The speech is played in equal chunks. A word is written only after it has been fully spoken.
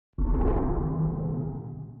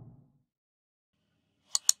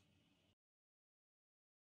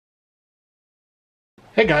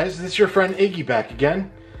Hey guys, this is your friend Iggy back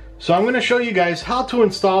again. So I'm going to show you guys how to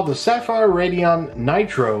install the Sapphire Radeon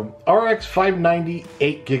Nitro RX 590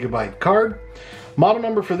 8GB card. Model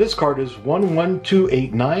number for this card is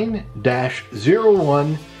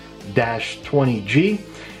 11289-01-20G.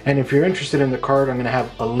 And if you're interested in the card, I'm going to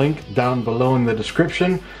have a link down below in the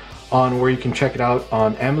description on where you can check it out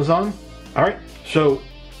on Amazon. Alright, so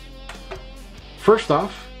first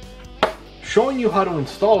off, showing you how to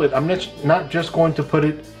install it, I'm not just going to put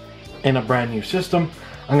it in a brand new system.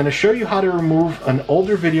 I'm going to show you how to remove an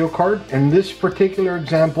older video card. In this particular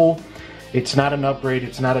example, it's not an upgrade,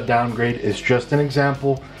 it's not a downgrade, it's just an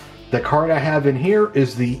example. The card I have in here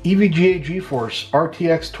is the EVGA GeForce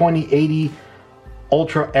RTX 2080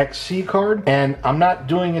 Ultra XC card, and I'm not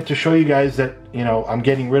doing it to show you guys that, you know, I'm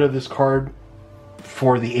getting rid of this card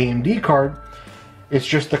for the AMD card. It's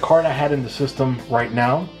just the card I had in the system right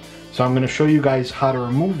now. So I'm going to show you guys how to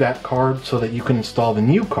remove that card so that you can install the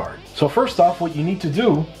new card. So first off, what you need to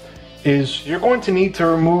do is you're going to need to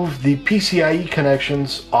remove the PCIe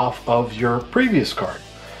connections off of your previous card.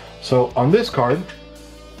 So on this card,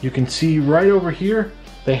 you can see right over here,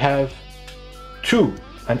 they have two,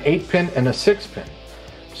 an 8-pin and a 6-pin.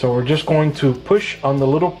 So we're just going to push on the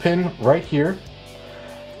little pin right here.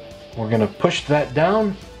 We're going to push that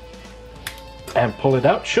down and pull it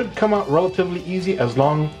out. Should come out relatively easy as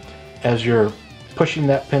long as you're pushing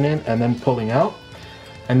that pin in and then pulling out.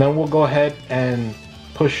 And then we'll go ahead and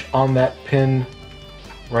push on that pin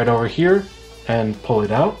right over here and pull it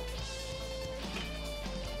out.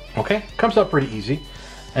 Okay, comes out pretty easy.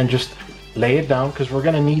 And just lay it down because we're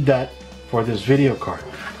going to need that for this video card.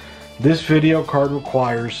 This video card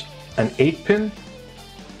requires an 8-pin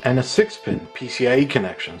and a 6-pin PCIe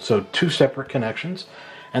connection. So two separate connections,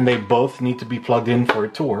 and they both need to be plugged in for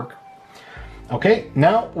it to work. Okay,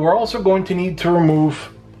 now we're also going to need to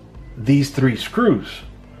remove these three screws.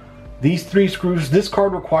 These three screws, this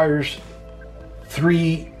card requires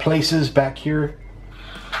 3 places back here.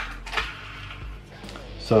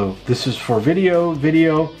 So this is for video,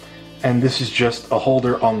 and this is just a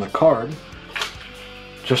holder on the card,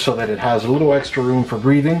 just so that it has a little extra room for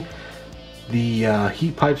breathing. The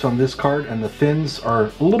heat pipes on this card and the fins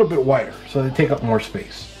are a little bit wider, so they take up more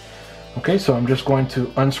space. Okay, so I'm just going to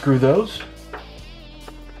unscrew those.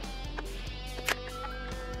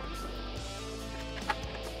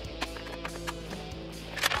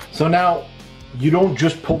 So now, you don't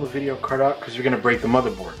just pull the video card out because you're going to break the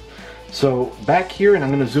motherboard. So back here, and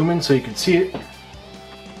I'm going to zoom in so you can see it.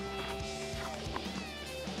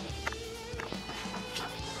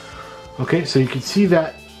 Okay, so you can see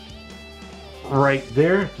that right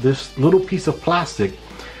there, this little piece of plastic.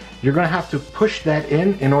 You're going to have to push that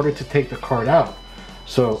in order to take the card out.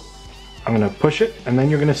 So I'm going to push it, and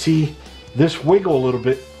then you're going to see this wiggle a little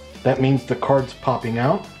bit. That means the card's popping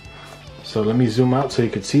out. So let me zoom out so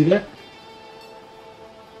you can see that.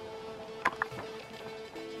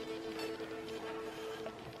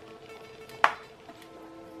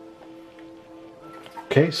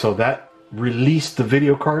 Okay, so that released the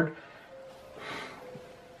video card.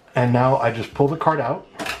 And now I just pull the card out.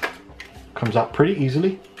 Comes out pretty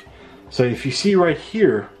easily. So if you see right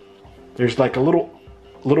here, there's like a little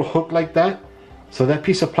hook like that. So that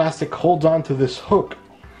piece of plastic holds on to this hook,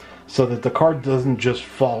 so that the card doesn't just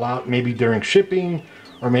fall out maybe during shipping,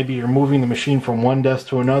 or maybe you're moving the machine from one desk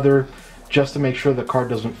to another, just to make sure the card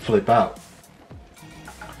doesn't flip out.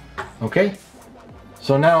 Okay,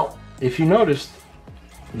 so now if you noticed,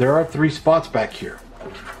 there are 3 spots back here.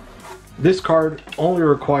 This card only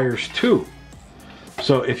requires 2.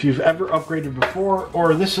 So if you've ever upgraded before,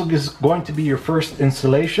 or this is going to be your first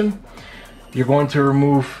installation, you're going to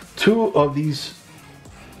remove 2 of these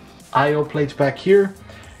I/O plates back here.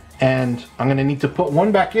 And I'm going to need to put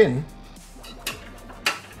one back in.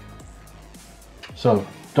 So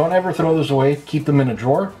don't ever throw those away. Keep them in a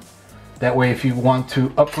drawer. That way if you want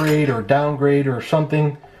to upgrade or downgrade or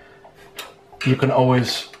something, you can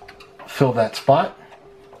always fill that spot.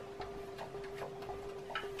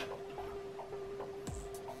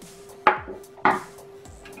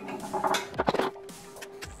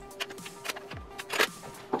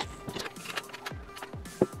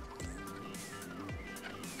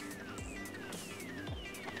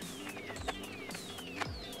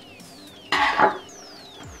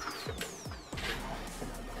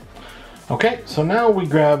 Okay, so now we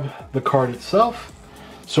grab the card itself.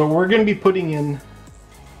 So we're going to be putting in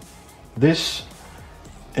this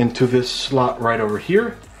into this slot right over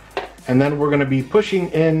here, and then we're going to be pushing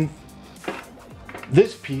in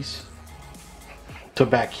this piece to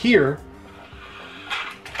back here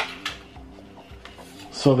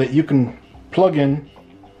so that you can plug in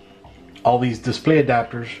all these display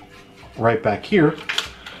adapters right back here.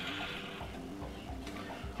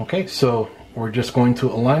 Okay, so we're just going to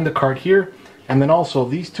align the card here, and then also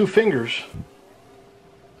these two fingers,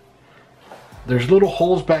 there's little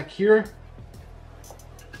holes back here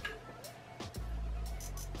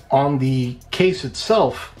on the case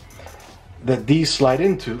itself that these slide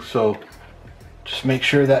into, so just make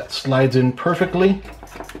sure that slides in perfectly.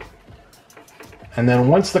 And then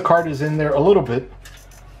once the card is in there a little bit,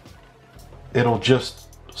 it'll just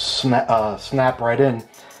snap right in.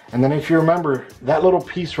 And then if you remember that little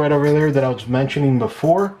piece right over there that I was mentioning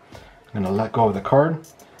before, I'm gonna let go of the card.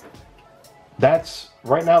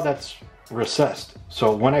 Right now that's recessed.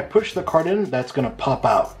 So when I push the card in, that's gonna pop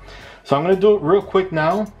out. So I'm gonna do it real quick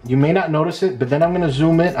now. You may not notice it, but then I'm gonna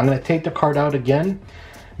zoom in. I'm gonna take the card out again.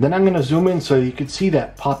 Then I'm gonna zoom in so you can see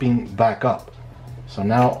that popping back up. So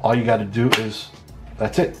now all you gotta do is,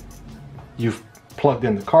 that's it. You've plugged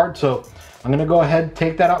in the card. So I'm gonna go ahead,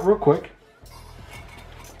 take that out real quick.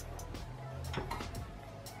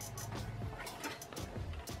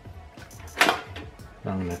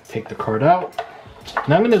 Now I'm gonna take the card out.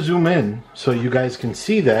 Now I'm gonna zoom in so you guys can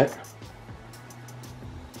see that.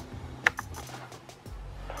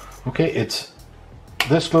 Okay, it's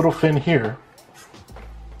this little fin here.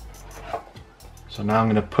 So now I'm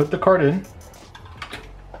gonna put the card in.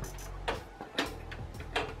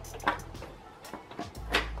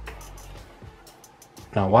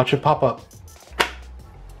 Now watch it pop up.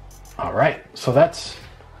 All right, so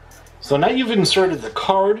now you've inserted the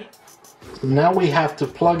card. Now we have to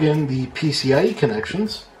plug in the PCIe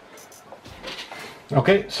connections.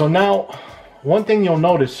 Okay, so now one thing you'll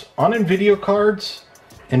notice on NVIDIA cards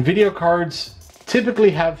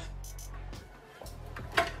typically have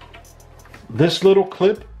this little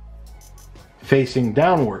clip facing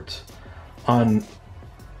downwards. On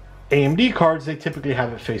AMD cards, they typically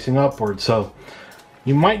have it facing upwards. So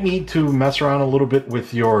you might need to mess around a little bit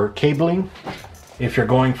with your cabling if you're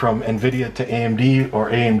going from NVIDIA to AMD or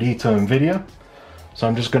AMD to NVIDIA. So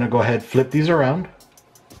I'm just gonna go ahead, flip these around.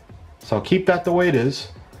 So I'll keep that the way it is,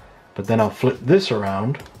 but then I'll flip this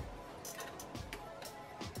around.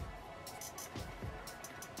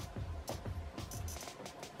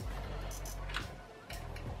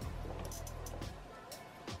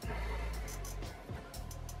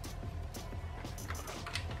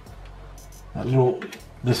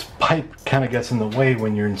 This pipe kind of gets in the way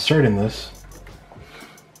when you're inserting this.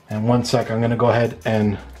 And one sec, I'm gonna go ahead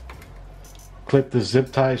and clip the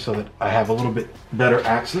zip tie so that I have a little bit better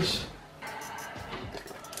access.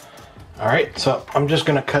 All right, so I'm just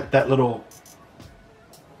gonna cut that little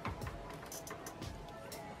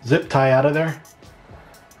zip tie out of there.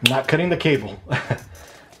 I'm not cutting the cable,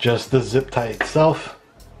 just the zip tie itself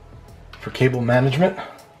for cable management.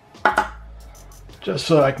 Just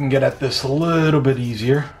so I can get at this a little bit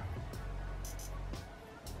easier.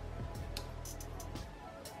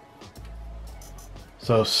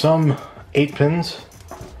 So some 8 pins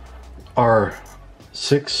are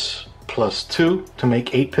 6 plus 2 to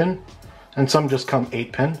make 8 pin, and some just come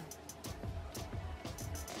 8 pin.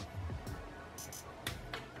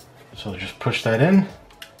 So just push that in,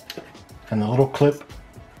 and the little clip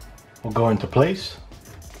will go into place.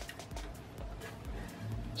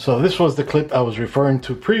 So this was the clip I was referring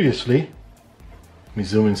to previously. Let me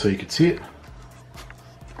zoom in so you can see it.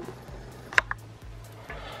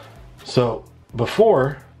 So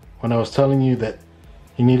before, when I was telling you that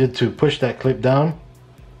you needed to push that clip down,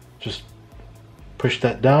 just push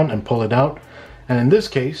that down and pull it out. And in this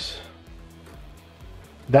case,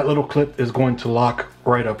 that little clip is going to lock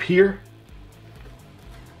right up here.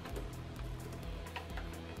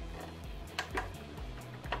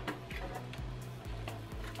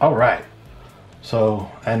 All right,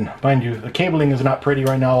 so, and mind you, the cabling is not pretty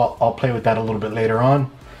right now. I'll play with that a little bit later on.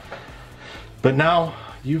 But now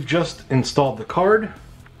you've just installed the card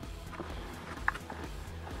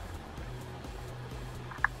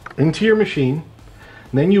into your machine.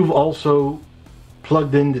 Then you've also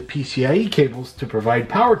plugged in the PCIe cables to provide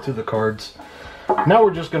power to the cards. Now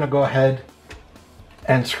we're just gonna go ahead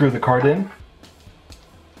and screw the card in.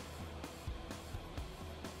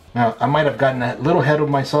 Now, I might have gotten a little ahead of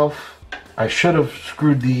myself. I should have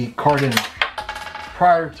screwed the card in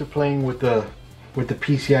prior to playing with the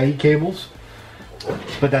PCIe cables,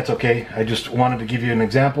 but that's okay. I just wanted to give you an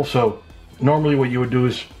example. So normally what you would do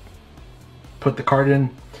is put the card in,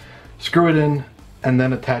 screw it in, and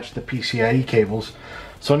then attach the PCIe cables.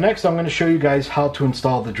 So next I'm going to show you guys how to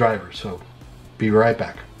install the driver. So be right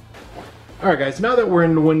back. Alright guys, now that we're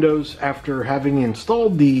in Windows after having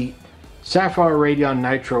installed the Sapphire Radeon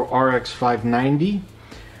Nitro RX 590,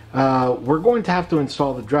 we're going to have to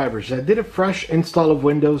install the drivers. I did a fresh install of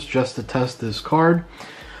Windows just to test this card,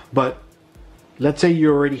 but let's say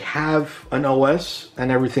you already have an OS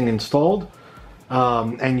and everything installed,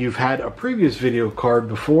 and you've had a previous video card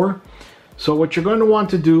before. So what you're going to want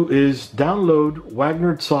to do is download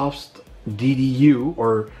WagnerSoft's DDU,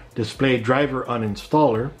 or Display Driver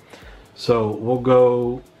Uninstaller. So we'll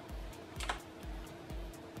go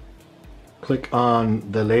click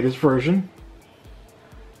on the latest version.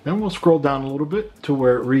 Then we'll scroll down a little bit to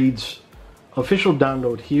where it reads official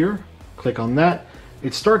download here. Click on that.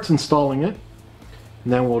 It starts installing it.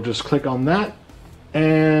 And then we'll just click on that.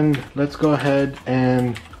 And let's go ahead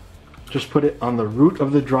and just put it on the root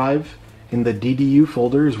of the drive in the DDU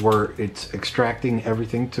folder is where it's extracting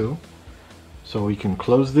everything to. So we can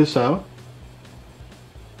close this out.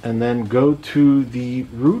 And then go to the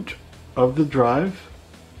root of the drive,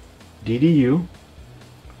 DDU.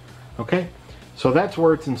 Okay. So that's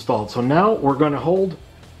where it's installed. So now we're going to hold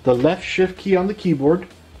the left shift key on the keyboard,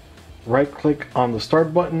 right click on the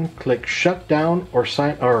start button, click shutdown or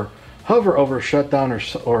sign, or hover over shutdown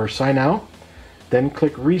or sign out, then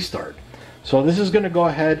click restart. So this is going to go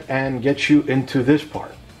ahead and get you into this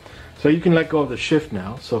part. So you can let go of the shift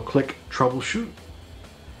now. So click troubleshoot,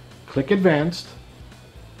 click advanced,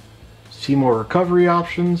 see more recovery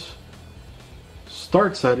options,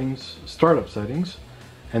 start settings, startup settings,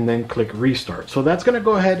 and then click restart. So that's going to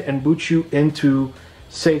go ahead and boot you into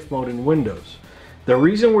safe mode in Windows. The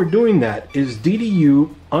reason we're doing that is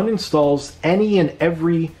DDU uninstalls any and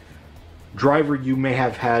every driver you may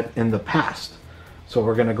have had in the past. So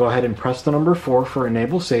we're going to go ahead and press the number 4 for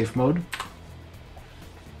enable safe mode.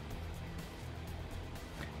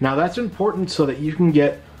 Now that's important so that you can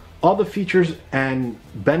get all the features and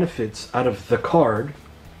benefits out of the card.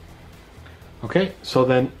 Okay, so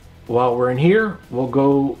then while we're in here, we'll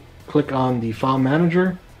go click on the file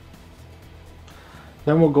manager.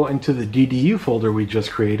 Then we'll go into the DDU folder we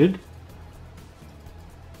just created.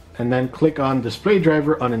 And then click on Display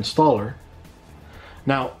Driver Uninstaller.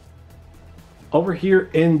 Now, over here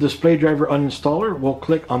in Display Driver Uninstaller, we'll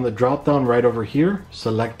click on the drop down right over here,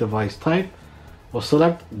 select device type. We'll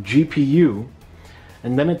select GPU,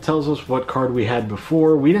 and then it tells us what card we had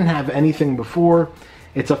before. We didn't have anything before.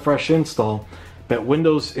 It's a fresh install. But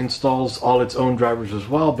Windows installs all its own drivers as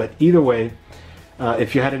well. But either way,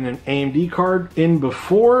 if you had an AMD card in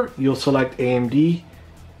before, you'll select AMD.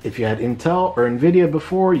 If you had Intel or NVIDIA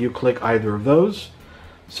before, you click either of those.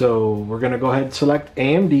 So we're going to go ahead and select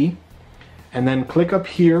AMD. And then click up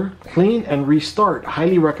here, clean and restart,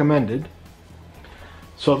 highly recommended.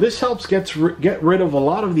 So this helps get rid of a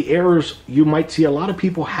lot of the errors you might see a lot of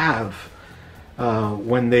people have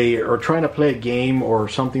when they are trying to play a game or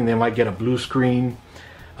something. They might get a blue screen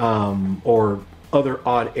or other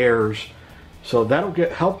odd errors. So that'll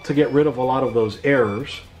help to get rid of a lot of those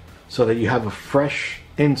errors so that you have a fresh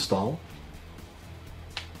install.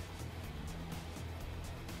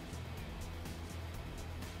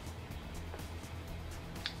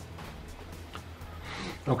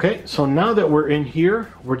 Okay, so now that we're in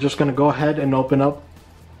here, we're just going to go ahead and open up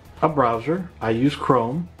a browser. I use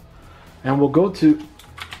Chrome. And we'll go to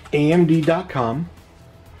amd.com.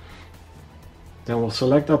 Then we'll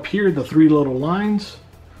select up here the 3 little lines.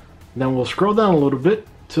 Then we'll scroll down a little bit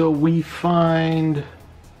till we find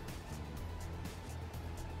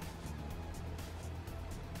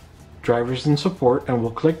drivers and support, and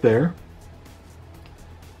we'll click there.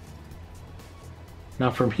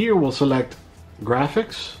 Now from here we'll select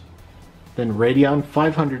graphics, then Radeon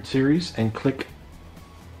 500 series, and click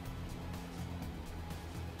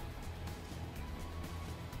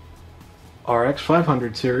RX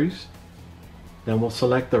 500 series. Then we'll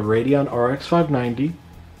select the Radeon RX 590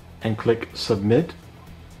 and click submit.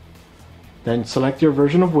 Then select your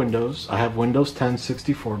version of Windows. I have Windows 10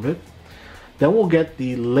 64-bit. Then we'll get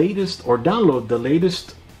the latest, or download the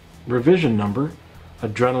latest revision number.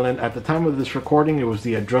 Adrenaline, at the time of this recording, it was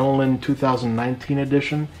the Adrenaline 2019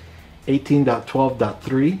 edition,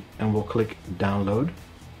 18.12.3, and we'll click download.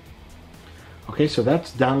 Okay, so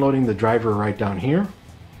that's downloading the driver right down here.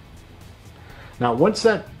 Now once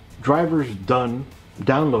that driver's done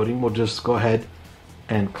downloading, we'll just go ahead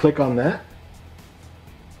and click on that.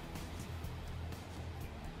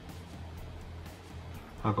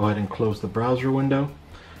 I'll go ahead and close the browser window.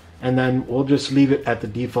 And then we'll just leave it at the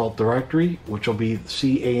default directory, which will be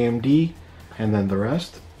CAMD, and then the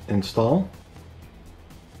rest. Install.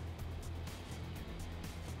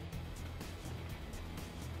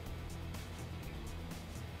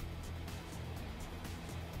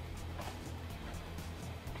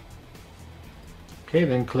 Okay,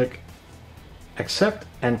 then click Accept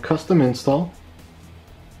and Custom Install.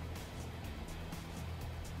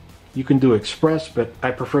 You can do express, but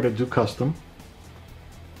I prefer to do custom.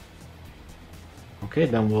 Okay,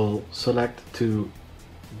 then we'll select to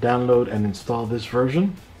download and install this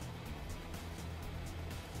version,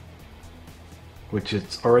 which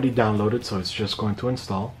it's already downloaded, so it's just going to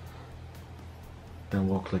install. Then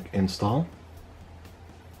we'll click install,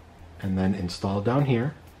 and then install down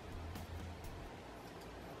here.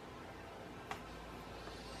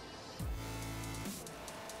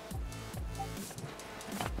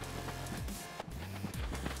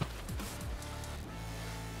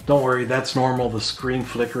 Don't worry, that's normal. The screen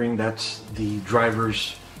flickering, that's the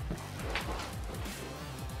drivers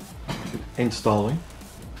installing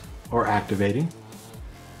or activating.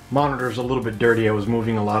 Monitor's a little bit dirty. I was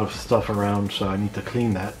moving a lot of stuff around, so I need to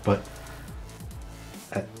clean that. But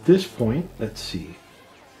at this point, let's see.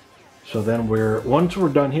 So then once we're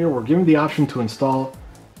done here, we're given the option to install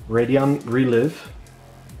Radeon Relive.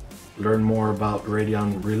 Learn more about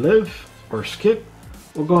Radeon Relive or skip.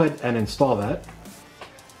 We'll go ahead and install that.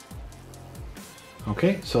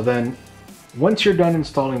 Okay, so then once you're done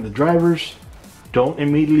installing the drivers, don't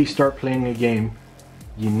immediately start playing a game.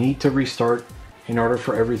 You need to restart in order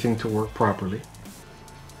for everything to work properly.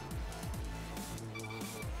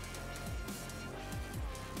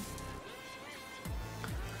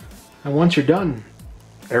 And once you're done,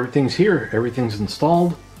 everything's here, everything's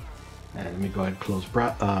installed. And let me go ahead and close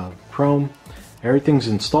Chrome. Everything's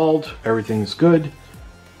installed, everything's good.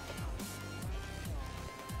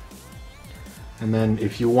 And then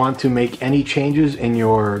if you want to make any changes in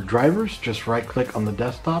your drivers, just right click on the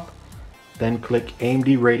desktop, then click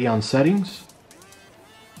AMD Radeon Settings.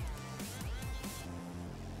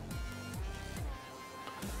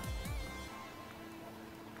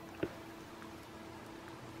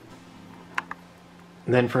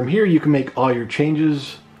 And then from here you can make all your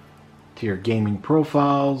changes to your gaming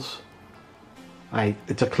profiles.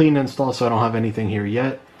 It's a clean install, so I don't have anything here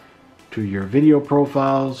yet. To your video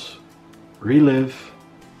profiles, relive,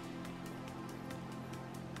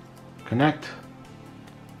 connect,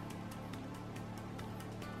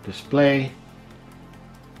 display,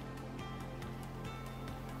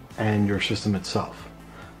 and your system itself.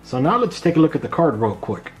 So now let's take a look at the card real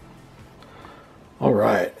quick.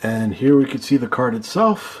 Alright, and here we can see the card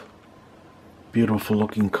itself. Beautiful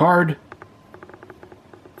looking card.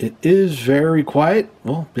 It is very quiet,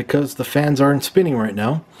 well, because the fans aren't spinning right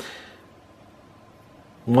now.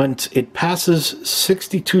 Once it passes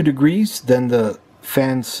 62 degrees, then the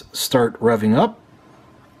fans start revving up.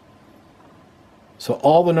 So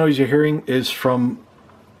all the noise you're hearing is from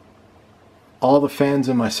all the fans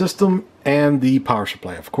in my system and the power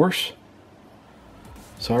supply, of course.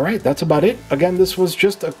 So alright, that's about it. Again, this was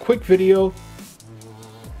just a quick video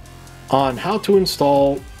on how to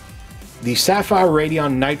install the Sapphire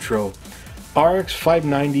Radeon Nitro RX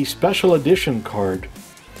 590 Special Edition card,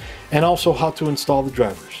 and also how to install the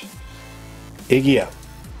drivers. Iggy out.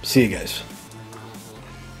 See you guys.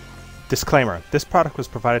 Disclaimer, this product was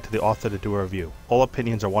provided to the author to do a review. All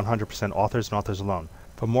opinions are 100% authors and authors alone.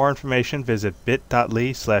 For more information, visit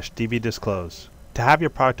bit.ly/dbdisclose. To have your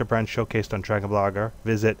product or brand showcased on Dragon Blogger,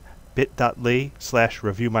 visit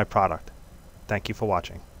bit.ly/reviewmyproduct. Thank you for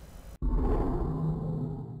watching.